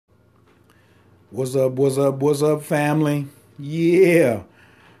What's up, what's up, what's up, family? Yeah.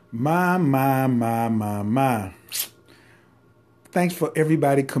 My. Thanks for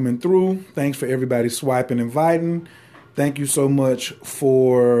everybody coming through. Thanks for everybody swiping, inviting. Thank you so much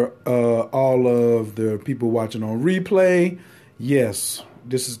for all of the people watching on replay. Yes,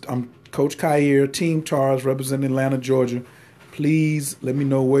 I'm Coach Khayr, Team TARS, representing Atlanta, Georgia. Please let me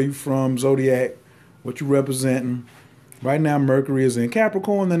know where you're from, Zodiac, what you representing. Right now, Mercury is in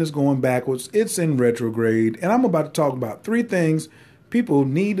Capricorn, then it's going backwards. It's in retrograde. And I'm about to talk about three things people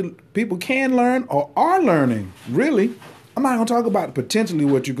can learn or are learning. Really, I'm not going to talk about potentially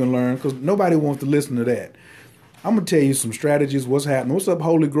what you can learn because nobody wants to listen to that. I'm going to tell you some strategies, what's happening. What's up,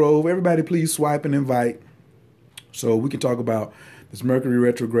 Holy Grove? Everybody please swipe and invite so we can talk about this Mercury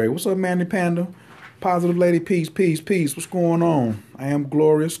retrograde. What's up, Manny Panda? Positive Lady, peace. What's going on? I am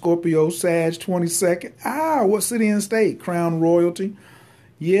Gloria, Scorpio, Sag, 22nd. What city and state? Crown Royalty.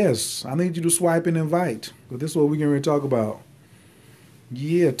 Yes, I need you to swipe and invite. But this is what we're going to talk about.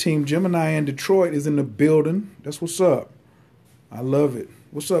 Yeah, Team Gemini in Detroit is in the building. That's what's up. I love it.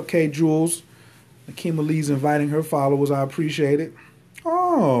 What's up, K. Jules? Akima Lee's inviting her followers. I appreciate it.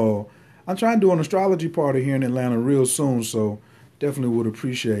 Oh, I'm trying to do an astrology party here in Atlanta real soon, so definitely would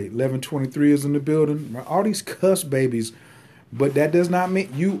appreciate. 1123 is in the building. All these cuss babies. But that does not mean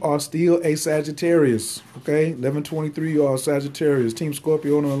you are still a Sagittarius. Okay? 1123, you are a Sagittarius. Team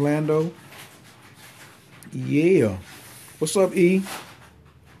Scorpio in Orlando. Yeah. What's up, E?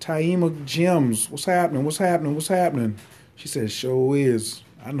 Taima Gems. What's happening? She says, show is.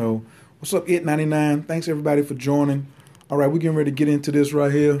 I know. What's up, It99? Thanks, everybody, for joining. All right, we're getting ready to get into this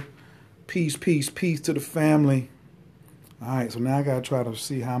right here. Peace to the family. All right, so now I got to try to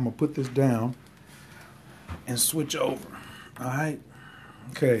see how I'm going to put this down and switch over. All right.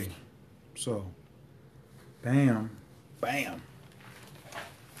 Okay. So, bam.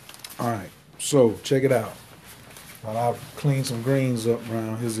 All right. So, check it out. While I'll clean some greens up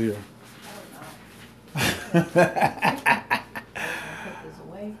around his ear.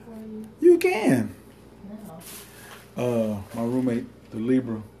 You can. My roommate, the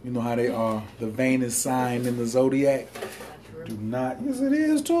Libra, you know how they are. The vainest sign in the zodiac. Do not. Yes, it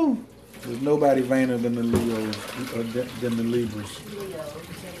is too. There's nobody vainer than the Leos, than the Libras.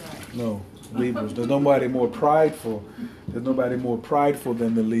 No, Libras. There's nobody more prideful. There's nobody more prideful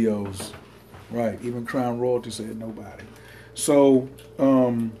than the Leos. Right. Even Crown Royalty said nobody. So,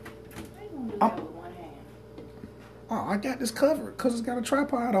 I got this covered because it's got a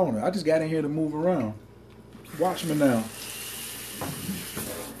tripod on it. I just got in here to move around. Watch me now.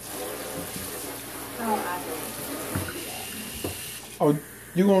 Oh,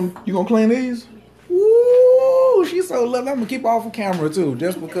 you gonna clean these? Woo! She's so lovely. I'm gonna keep her off of camera too,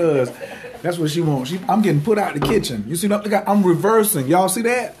 just because that's what she wants. I'm getting put out the kitchen. You see, I'm reversing. Y'all see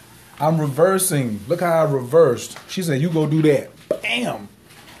that? I'm reversing. Look how I reversed. She said, "You go do that." Bam.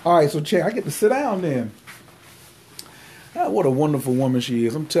 All right, so check. I get to sit down then. What a wonderful woman she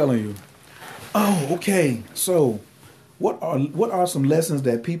is. I'm telling you. Oh, okay. So, what are some lessons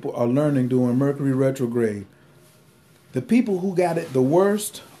that people are learning during Mercury retrograde? The people who got it the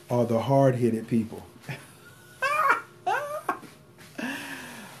worst are the hard-headed people.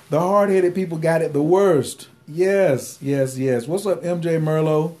 The hard-headed people got it the worst. Yes. What's up, MJ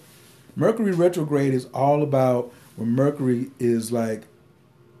Merlot? Mercury retrograde is all about when Mercury is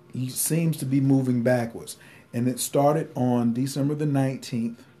seems to be moving backwards. And it started on December the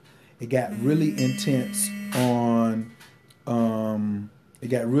 19th. It got really intense on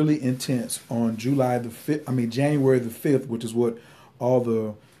July the 5th. January the 5th, which is what all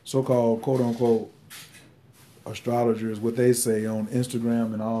the so-called quote-unquote astrologers, what they say on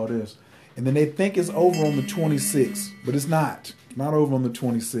Instagram and all this. And then they think it's over on the 26th, but it's not. It's not over on the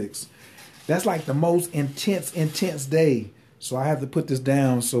 26th. That's like the most intense day. So I have to put this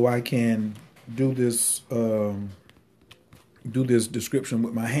down so I can do this description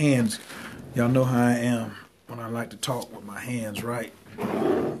with my hands. Y'all know how I am when I like to talk with my hands, right?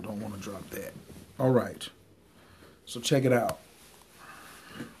 Don't want to drop that. All right. So check it out.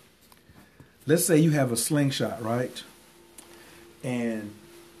 Let's say you have a slingshot, right? And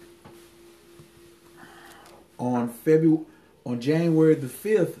on January the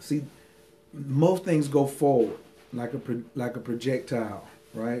 5th, see, most things go forward like a projectile,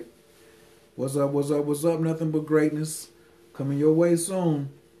 right? What's up? Nothing but greatness coming your way soon.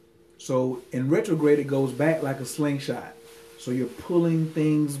 So in retrograde, it goes back like a slingshot. So you're pulling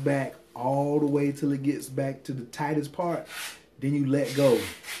things back all the way till it gets back to the tightest part. Then you let go,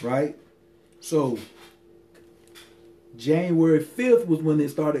 right? So January 5th was when it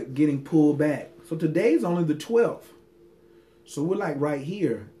started getting pulled back. So today's only the 12th. So we're like right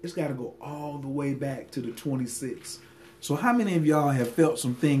here. It's got to go all the way back to the 26th. So how many of y'all have felt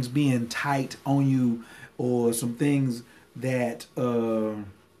some things being tight on you, or some things that have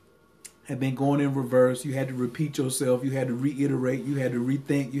been going in reverse? You had to repeat yourself. You had to reiterate. You had to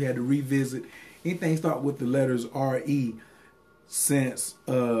rethink. You had to revisit. Anything start with the letters R-E, since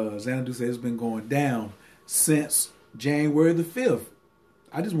Xanadu says it's been going down since January the 5th.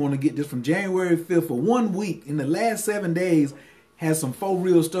 I just want to get this from January 5th for 1 week. In the last 7 days, has some for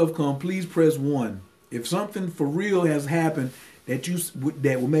real stuff come. Please press 1. If something for real has happened that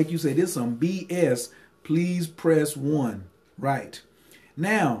will make you say this some BS, please press 1. Right.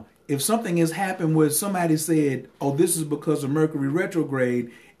 Now, if something has happened where somebody said, oh, this is because of Mercury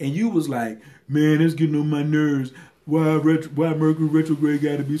retrograde, and you was like, man, it's getting on my nerves. Why Mercury retrograde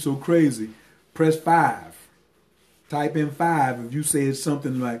got to be so crazy? Press 5. Type in 5 if you said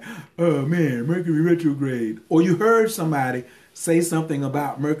something like, oh man, Mercury retrograde. Or you heard somebody say something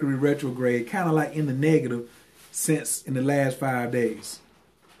about Mercury retrograde, kind of like in the negative, since in the last 5 days.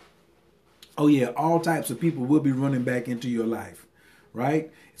 Oh yeah, all types of people will be running back into your life,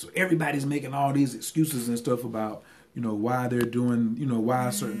 right? So everybody's making all these excuses and stuff about, why they're doing, why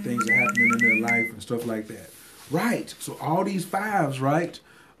certain things are happening in their life and stuff like that. Right. So all these 5s, right?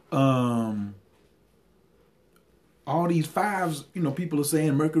 All these 5s, people are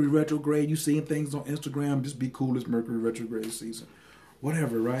saying Mercury retrograde. You seeing things on Instagram, just be cool, it's Mercury retrograde season.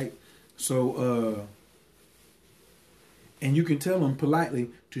 Whatever, right? So, and you can tell them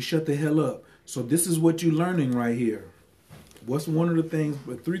politely to shut the hell up. So this is what you're learning right here. What's one of the things,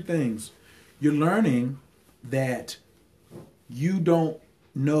 but 3 things. You're learning that you don't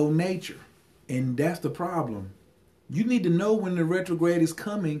know nature. And that's the problem. You need to know when the retrograde is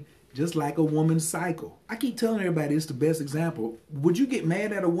coming, just like a woman's cycle. I keep telling everybody it's the best example. Would you get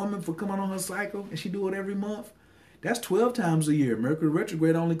mad at a woman for coming on her cycle and she do it every month? That's 12 times a year. Mercury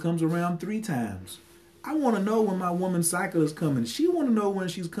retrograde only comes around 3 times. I want to know when my woman's cycle is coming. She want to know when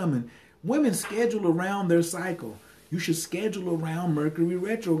she's coming. Women schedule around their cycle. You should schedule around Mercury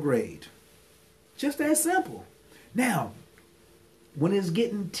retrograde. Just that simple. Now, when it's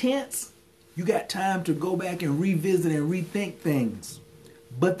getting tense, you got time to go back and revisit and rethink things.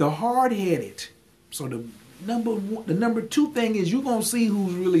 But the hard-headed, so the number 2 thing is you're going to see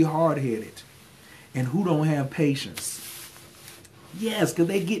who's really hard-headed and who don't have patience. Yes, because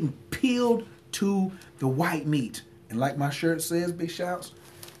they getting peeled to the white meat. And like my shirt says, big shouts,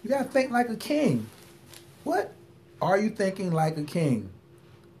 you got to think like a king. What? Are you thinking like a king?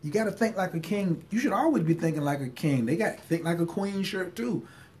 You got to think like a king. You should always be thinking like a king. They got to think like a queen shirt too.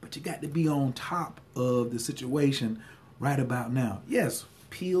 But you got to be on top of the situation right about now. Yes,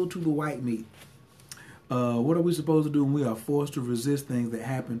 peel to the white meat. What are we supposed to do when we are forced to resist things that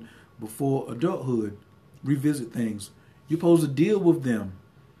happen before adulthood? Revisit things. You're supposed to deal with them,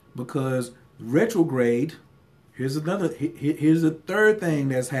 because retrograde, here's the 3rd thing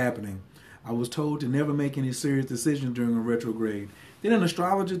that's happening. I was told to never make any serious decisions during a retrograde. Did an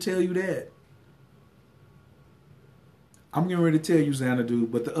astrologer tell you that? I'm getting ready to tell you, Xanadu,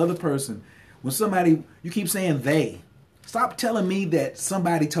 but the other person, when somebody, you keep saying they. Stop telling me that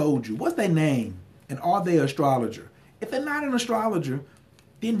somebody told you. What's their name? And are they an astrologer? If they're not an astrologer,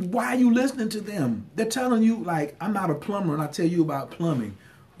 then why are you listening to them? They're telling you, like, I'm not a plumber and I tell you about plumbing.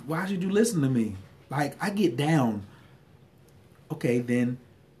 Why should you listen to me? Like, I get down. Okay, then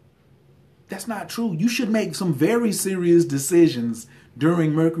that's not true. You should make some very serious decisions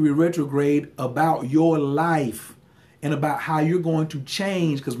during Mercury retrograde about your life and about how you're going to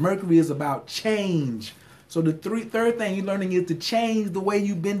change, because Mercury is about change. So the 3rd thing you're learning is to change the way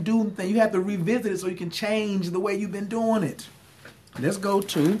you've been doing things. You have to revisit it so you can change the way you've been doing it. Let's go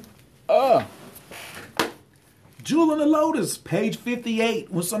to Jewel in the Lotus, page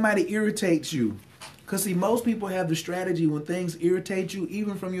 58, when somebody irritates you. Because see, most people have the strategy when things irritate you,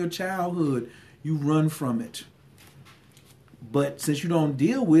 even from your childhood, you run from it. But since you don't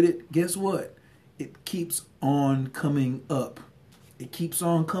deal with it, guess what? It keeps on coming up. It keeps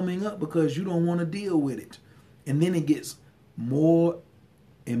on coming up because you don't want to deal with it. And then it gets more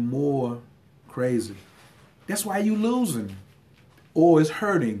and more crazy. That's why you losing. Or it's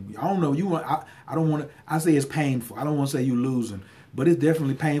hurting. I don't know. I don't want to. I say it's painful. I don't want to say you losing. But it's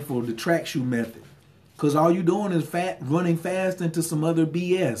definitely painful, the track shoe method. Because all you're doing is running fast into some other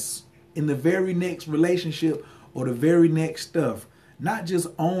BS in the very next relationship or the very next stuff. Not just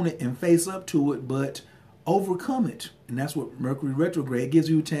own it and face up to it, but overcome it. And that's what Mercury retrograde gives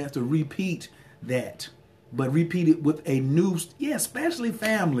you a chance to repeat that. But repeat it with a new, especially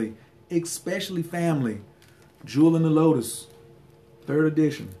family. Especially family. Jewel in the Lotus, 3rd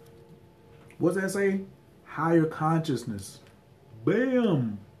edition. What's that say? Higher consciousness.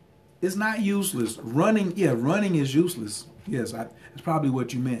 Bam. It's not useless. Running is useless. Yes, that's probably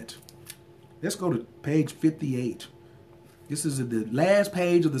what you meant. Let's go to page 58. This is the last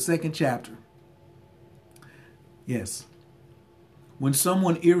page of the second chapter. Yes. When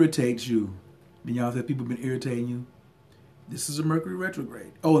someone irritates you, and y'all said people have been irritating you, this is a Mercury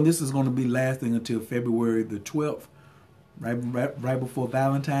retrograde. Oh, and this is going to be lasting until February the 12th, right before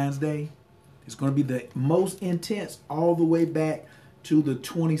Valentine's Day. It's going to be the most intense all the way back to the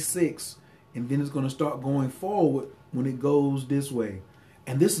 26th. And then it's going to start going forward when it goes this way.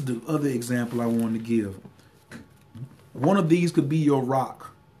 And this is the other example I wanted to give. One of these could be your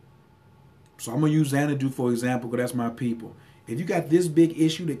rock. So I'm going to use Xanadu for example, because that's my people. If you got this big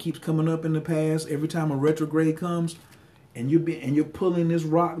issue that keeps coming up in the past, every time a retrograde comes, and you're pulling this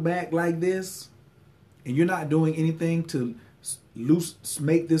rock back like this, and you're not doing anything to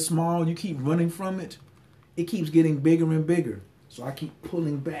make this small, you keep running from it, it keeps getting bigger and bigger. So I keep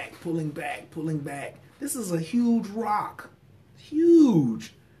pulling back, pulling back, pulling back. This is a huge rock.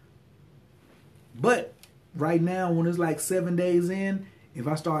 Huge. But right now, when it's like 7 days in, if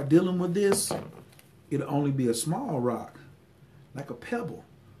I start dealing with this, it'll only be a small rock, like a pebble,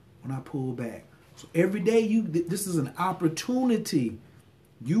 when I pull back. So every day, this is an opportunity.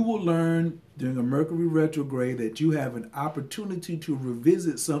 You will learn during a Mercury retrograde that you have an opportunity to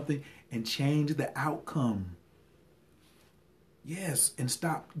revisit something and change the outcome. Yes, and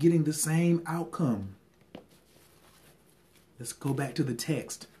stop getting the same outcome. Let's go back to the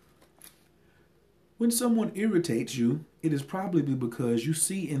text. When someone irritates you, it is probably because you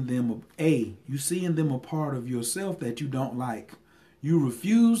see in them a part of yourself that you don't like. You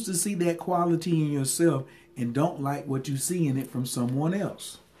refuse to see that quality in yourself and don't like what you see in it from someone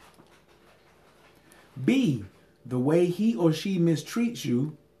else. B, the way he or she mistreats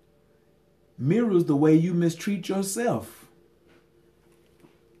you mirrors the way you mistreat yourself.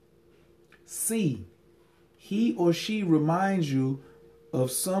 C, he or she reminds you of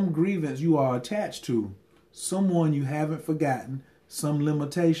some grievance you are attached to, someone you haven't forgotten, some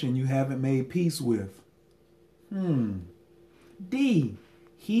limitation you haven't made peace with. D,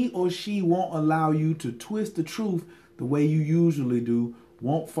 he or she won't allow you to twist the truth the way you usually do,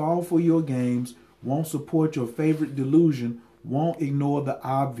 won't fall for your games, won't support your favorite delusion, won't ignore the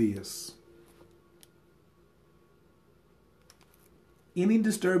obvious. Any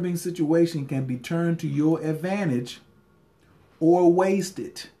disturbing situation can be turned to your advantage or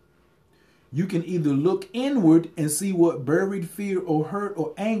wasted. You can either look inward and see what buried fear or hurt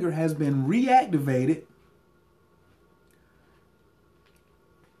or anger has been reactivated.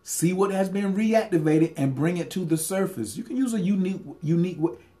 See what has been reactivated and bring it to the surface. You can use a unique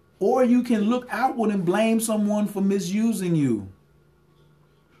way. Or you can look outward and blame someone for misusing you.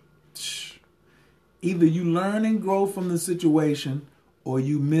 Either you learn and grow from the situation or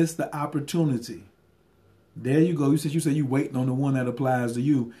you miss the opportunity. There you go. You said you waiting on the one that applies to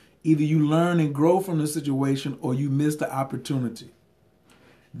you. Either you learn and grow from the situation or you miss the opportunity.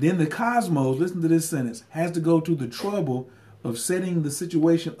 Then the cosmos, listen to this sentence, has to go to the trouble of setting the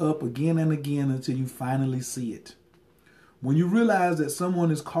situation up again and again until you finally see it. When you realize that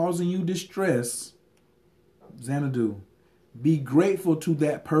someone is causing you distress, Xanadu, be grateful to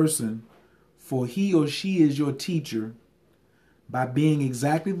that person, for he or she is your teacher. By being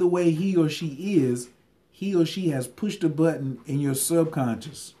exactly the way he or she has pushed a button in your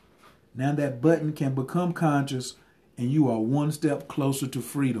subconscious. Now that button can become conscious and you are one step closer to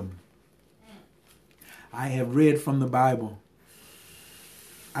freedom. I have read from the Bible.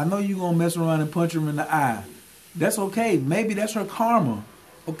 I know you're going to mess around and punch her in the eye. That's okay. Maybe that's her karma.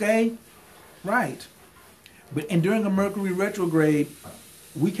 Okay? Right. And during a Mercury retrograde,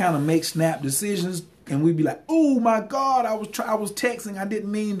 we kind of make snap decisions. And we'd be like, oh my God, I was texting. I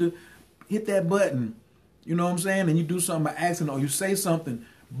didn't mean to hit that button. You know what I'm saying? And you do something by accident or you say something,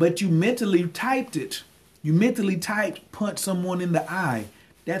 but you mentally typed it. You mentally typed, punch someone in the eye.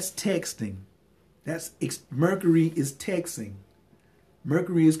 That's texting. Mercury is texting.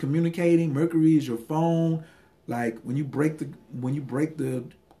 Mercury is communicating. Mercury is your phone. Like when you break the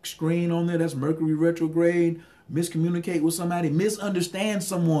screen on there, that's Mercury retrograde. Miscommunicate with somebody, misunderstand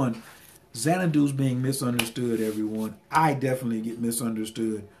someone. Xanadu's being misunderstood, everyone. I definitely get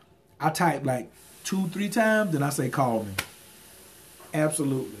misunderstood. I type like 2-3 times, then I say, call me.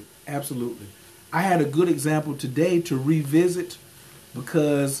 Absolutely. Absolutely. I had a good example today to revisit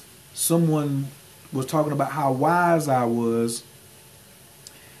because someone was talking about how wise I was,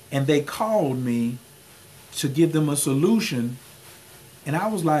 and they called me to give them a solution. And I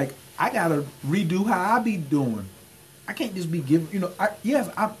was like, I got to redo how I be doing. I can't just be giving,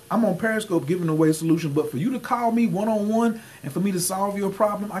 I'm on Periscope giving away solutions, but for you to call me one-on-one and for me to solve your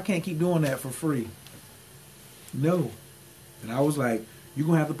problem, I can't keep doing that for free. No. And I was like, you're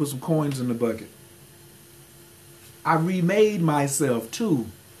going to have to put some coins in the bucket. I remade myself too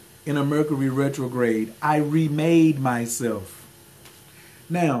in a Mercury retrograde. I remade myself.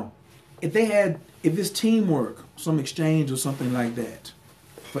 Now, if it's teamwork, some exchange or something like that.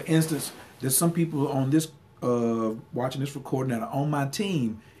 For instance, there's some people on this watching this recording that are on my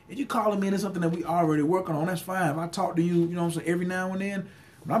team. If you calling me into something that we already working on, that's fine. If I talk to you, every now and then,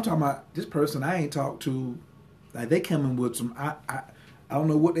 but I'm talking about this person I ain't talked to, like they coming with some, I don't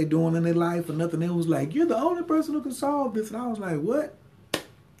know what they doing in their life or nothing. It was like, you're the only person who can solve this. And I was like, what?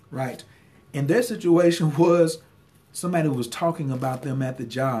 Right. And their situation was somebody was talking about them at the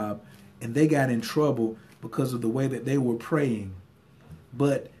job and they got in trouble because of the way that they were praying.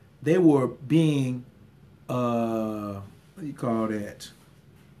 But they were being, what do you call that?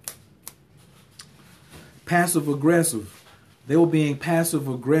 Passive aggressive. They were being passive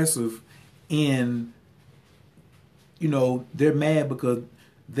aggressive in, they're mad because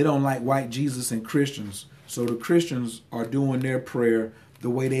they don't like white Jesus and Christians. So the Christians are doing their prayer the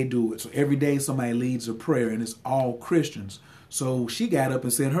way they do it. So every day somebody leads a prayer and it's all Christians. So she got up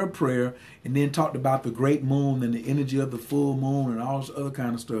and said her prayer and then talked about the great moon and the energy of the full moon and all this other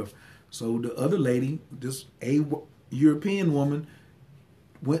kind of stuff. So the other lady, a European woman,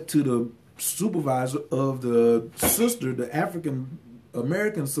 went to the supervisor of the sister, the African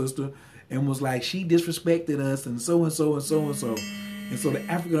American sister, and was like, she disrespected us and so and so and so and so. And so the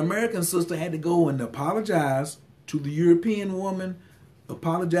African American sister had to go and apologize to the European woman,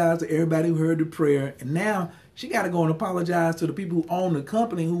 apologize to everybody who heard the prayer, and now she got to go and apologize to the people who own the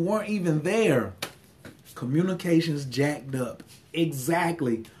company who weren't even there. Communications jacked up.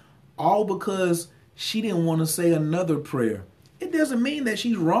 Exactly. All because she didn't want to say another prayer. It doesn't mean that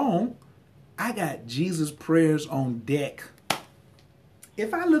she's wrong. I got Jesus prayers on deck.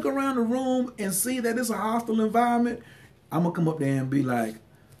 If I look around the room and see that it's a hostile environment, I'm going to come up there and be like,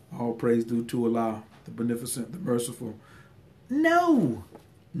 all praise due to Allah, the beneficent, the merciful. No.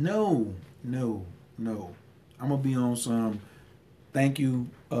 I'm going to be on some, thank you.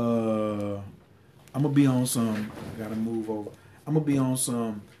 I'm going to be on some, I got to move over. I'm going to be on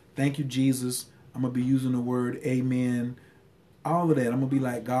some, thank you, Jesus. I'm going to be using the word amen. All of that. I'm going to be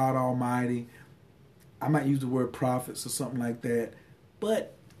like God Almighty. I might use the word prophets or something like that.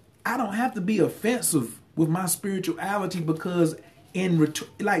 But I don't have to be offensive with my spirituality because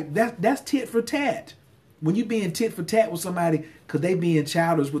that's tit for tat. When you being tit for tat with somebody because they being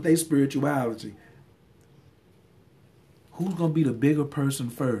childish with their spirituality, who's going to be the bigger person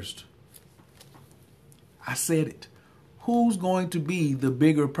first? I said it. Who's going to be the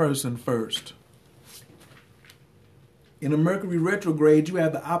bigger person first? In a Mercury retrograde, you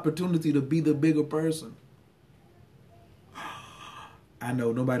have the opportunity to be the bigger person. I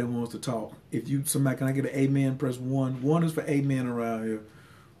know nobody wants to talk. Somebody, can I get an amen? Press 1. 1 is for amen around here.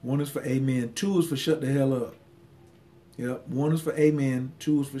 1 is for amen. 2 is for shut the hell up. Yep. 1 is for amen.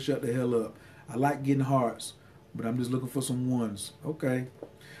 2 is for shut the hell up. I like getting hearts, but I'm just looking for some ones. Okay.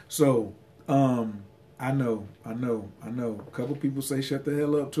 So, I know. A couple people say shut the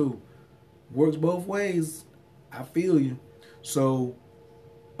hell up too. Works both ways. I feel you. So,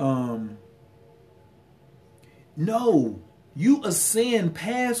 no, you ascend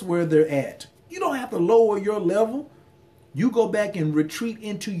past where they're at. You don't have to lower your level. You go back and retreat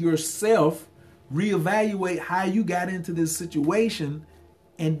into yourself, reevaluate how you got into this situation,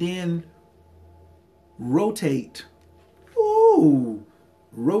 and then rotate. Ooh,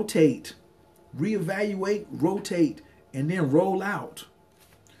 rotate. Reevaluate, rotate, and then roll out.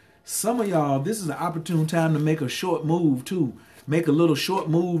 Some of y'all, this is an opportune time to make a short move too. Make a little short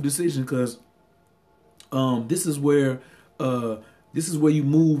move decision because this is where you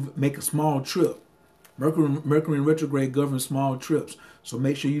move, make a small trip. Mercury in retrograde governs small trips. So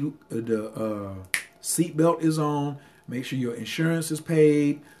make sure the seatbelt is on. Make sure your insurance is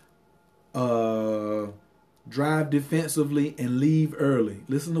paid. Drive defensively and leave early.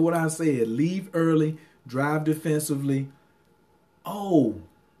 Listen to what I said. Leave early, drive defensively. Oh,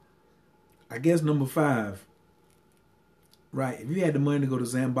 I guess number 5. Right. If you had the money to go to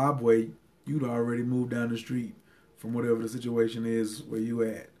Zimbabwe, you'd already moved down the street from whatever the situation is where you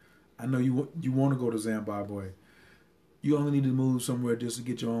at. I know you want to go to Zimbabwe. You only need to move somewhere just to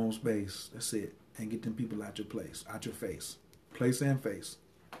get your own space. That's it. And get them people out your place, out your face. Place and face.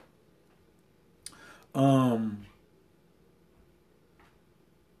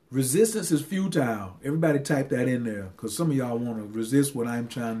 Resistance is futile. Everybody type that in there because some of y'all want to resist what I'm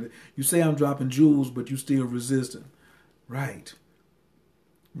trying to. You say I'm dropping jewels, but you still resisting. Right.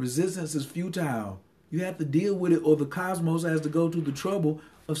 Resistance is futile. You have to deal with it, or the cosmos has to go to the trouble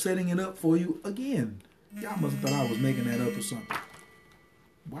of setting it up for you again. Y'all must have thought I was making that up or something.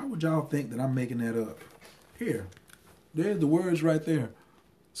 Why would y'all think that I'm making that up? Here. There's the words right there.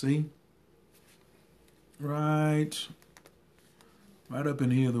 See? Right up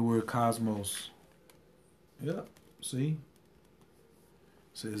in here, the word cosmos. Yep. See?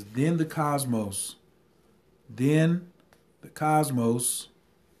 It says, then the cosmos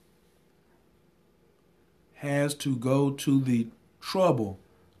has to go to the trouble.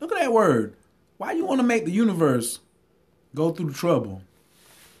 Look at that word. Why you want to make the universe go through the trouble?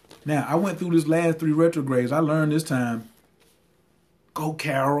 Now, I went through this last 3 retrogrades. I learned this time. Go,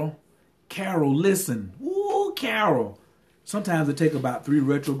 Carol. Carol, listen. Ooh, Carol. Sometimes it take about 3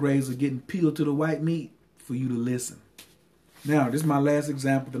 retrogrades of getting peeled to the white meat for you to listen. Now, this is my last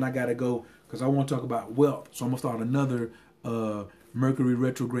example. Then I got to go because I want to talk about wealth. So I'm going to start another Mercury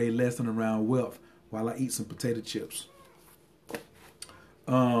retrograde lesson around wealth while I eat some potato chips.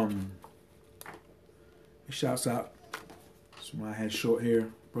 Shouts out. That's when I had short hair.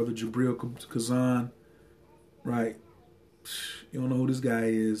 Brother Jabril Kazan. Right. You don't know who this guy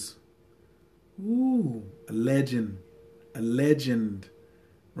is. Ooh, a legend. A legend.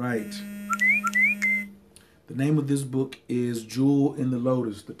 Right. The name of this book is Jewel in the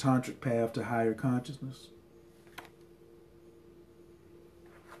Lotus, The Tantric Path to Higher Consciousness.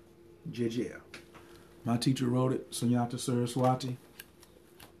 Yeah. My teacher wrote it, Sunyata Saraswati.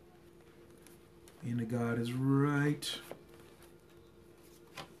 Inner God is right.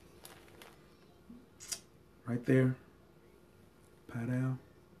 Right there. Padal.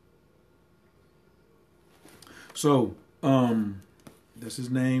 So, that's his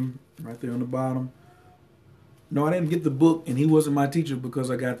name right there on the bottom. No, I didn't get the book, and he wasn't my teacher because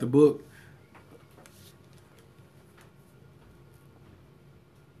I got the book.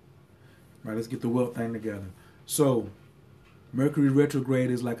 Right, let's get the wealth thing together. So, Mercury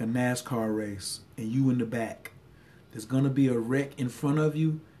retrograde is like a NASCAR race, and you in the back. There's going to be a wreck in front of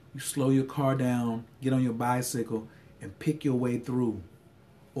you. You slow your car down, get on your bicycle, and pick your way through.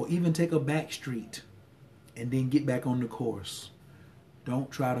 Or even take a back street, and then get back on the course.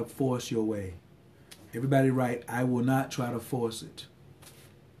 Don't try to force your way. Everybody write, I will not try to force it.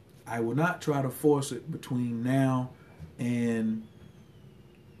 I will not try to force it between now and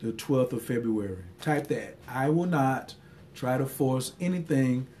the 12th of February. Type that. I will not try to force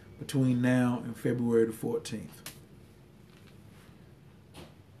anything between now and February the 14th.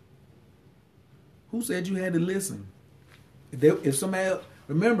 Who said you had to listen? If somebody else,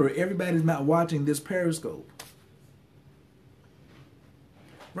 remember, everybody's not watching this Periscope.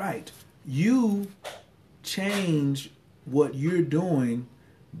 Right. You change what you're doing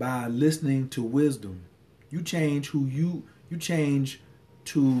by listening to wisdom. You change who you change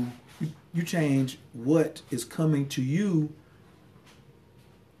what is coming to you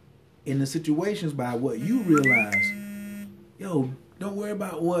in the situations by what you realize. Yo, don't worry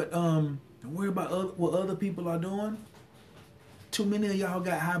about what other people are doing. Too many of y'all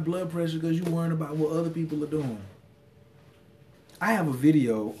got high blood pressure because you worrying about what other people are doing. I have a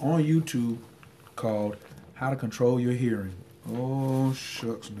video on YouTube called How to Control Your Hearing. Oh,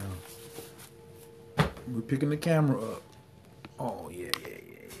 shucks now. We're picking the camera up. Oh, yeah.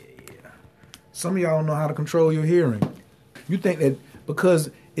 Some of y'all don't know how to control your hearing. You think that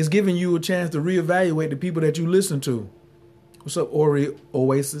because it's giving you a chance to reevaluate the people that you listen to. What's up,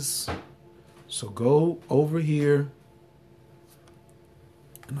 Oasis? So go over here,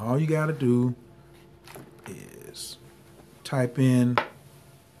 and all you got to do is type in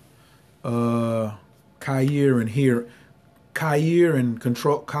Khayr and hear. Khayr and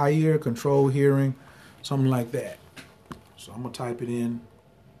control hearing, something like that. So I'm going to type it in.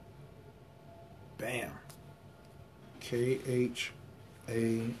 Bam. Khayr,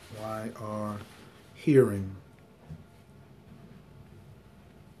 hearing.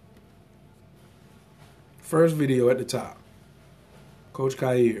 First video at the top.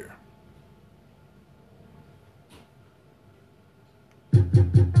 CoachKhayr.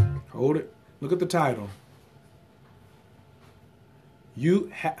 Hold it. Look at the title.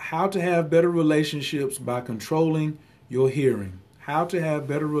 How to have better relationships by controlling your hearing. How to have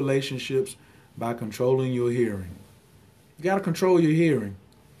better relationships by controlling your hearing. You got to control your hearing.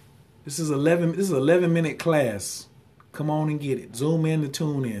 This is 11-minute class. Come on and get it. Zoom in to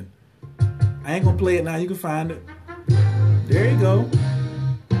tune in. I ain't gonna play it now. You can find it. There you go.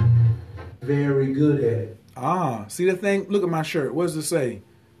 Very good at it. Ah, see the thing? Look at my shirt. What does it say?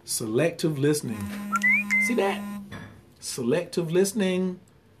 Selective listening. See that? Selective listening.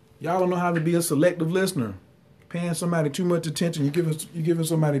 Y'all don't know how to be a selective listener. Paying somebody too much attention, you're giving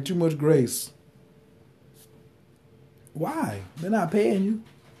somebody too much grace. Why? They're not paying you.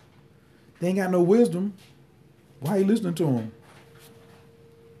 They ain't got no wisdom. Why are you listening to them?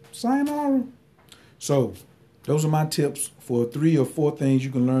 Sayonara. So, those are my tips for 3 or 4 things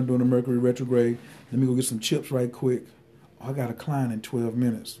you can learn during the Mercury retrograde. Let me go get some chips right quick. Oh, I got a client in 12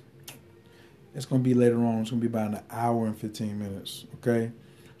 minutes. It's going to be later on. It's going to be about an hour and 15 minutes. Okay?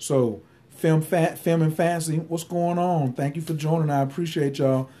 So, Film and Fancy, what's going on? Thank you for joining. I appreciate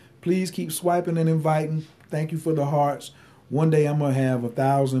y'all. Please keep swiping and inviting. Thank you for the hearts. One day I'm going to have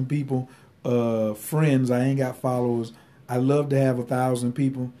 1,000 people, friends. I ain't got followers. I love to have 1,000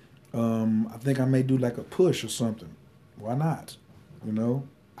 people. I think I may do like a push or something. Why not? You know,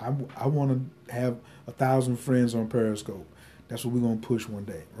 I want to have 1,000 friends on Periscope. That's what we're going to push one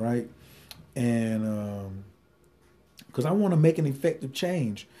day, right? And because I want to make an effective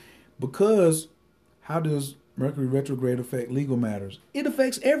change. Because how does Mercury retrograde affect legal matters? It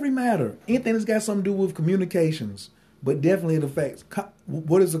affects every matter. Anything that's got something to do with communications. But definitely it affects,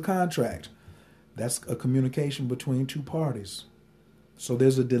 what is a contract? That's a communication between 2 parties. So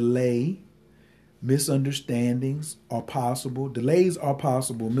there's a delay. Misunderstandings are possible. Delays are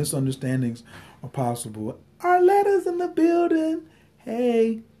possible. Misunderstandings are possible. Our letters in the building.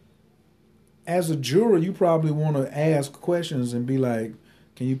 Hey. As a juror, you probably want to ask questions and be like,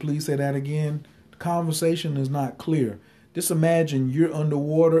 can you please say that again? The conversation is not clear. Just imagine you're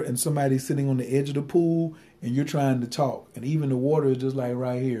underwater and somebody's sitting on the edge of the pool and you're trying to talk. And even the water is just like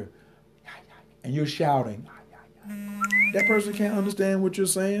right here. And you're shouting. That person can't understand what you're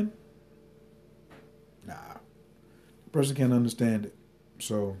saying? Nah. The person can't understand it.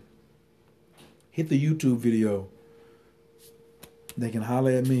 So, hit the YouTube video. They can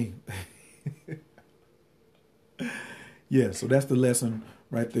holler at me. Yeah, so that's the lesson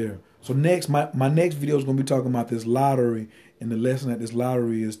right there. So next, my next video is going to be talking about this lottery and the lesson that this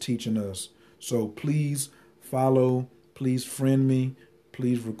lottery is teaching us. So please follow, please friend me,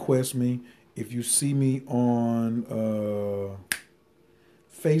 please request me. If you see me on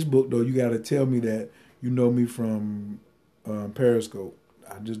Facebook, though, you got to tell me that you know me from Periscope.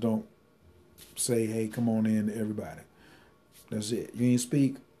 I just don't say, hey, come on in to everybody. That's it. You ain't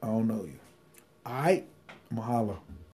speak, I don't know you. All right, mahalo.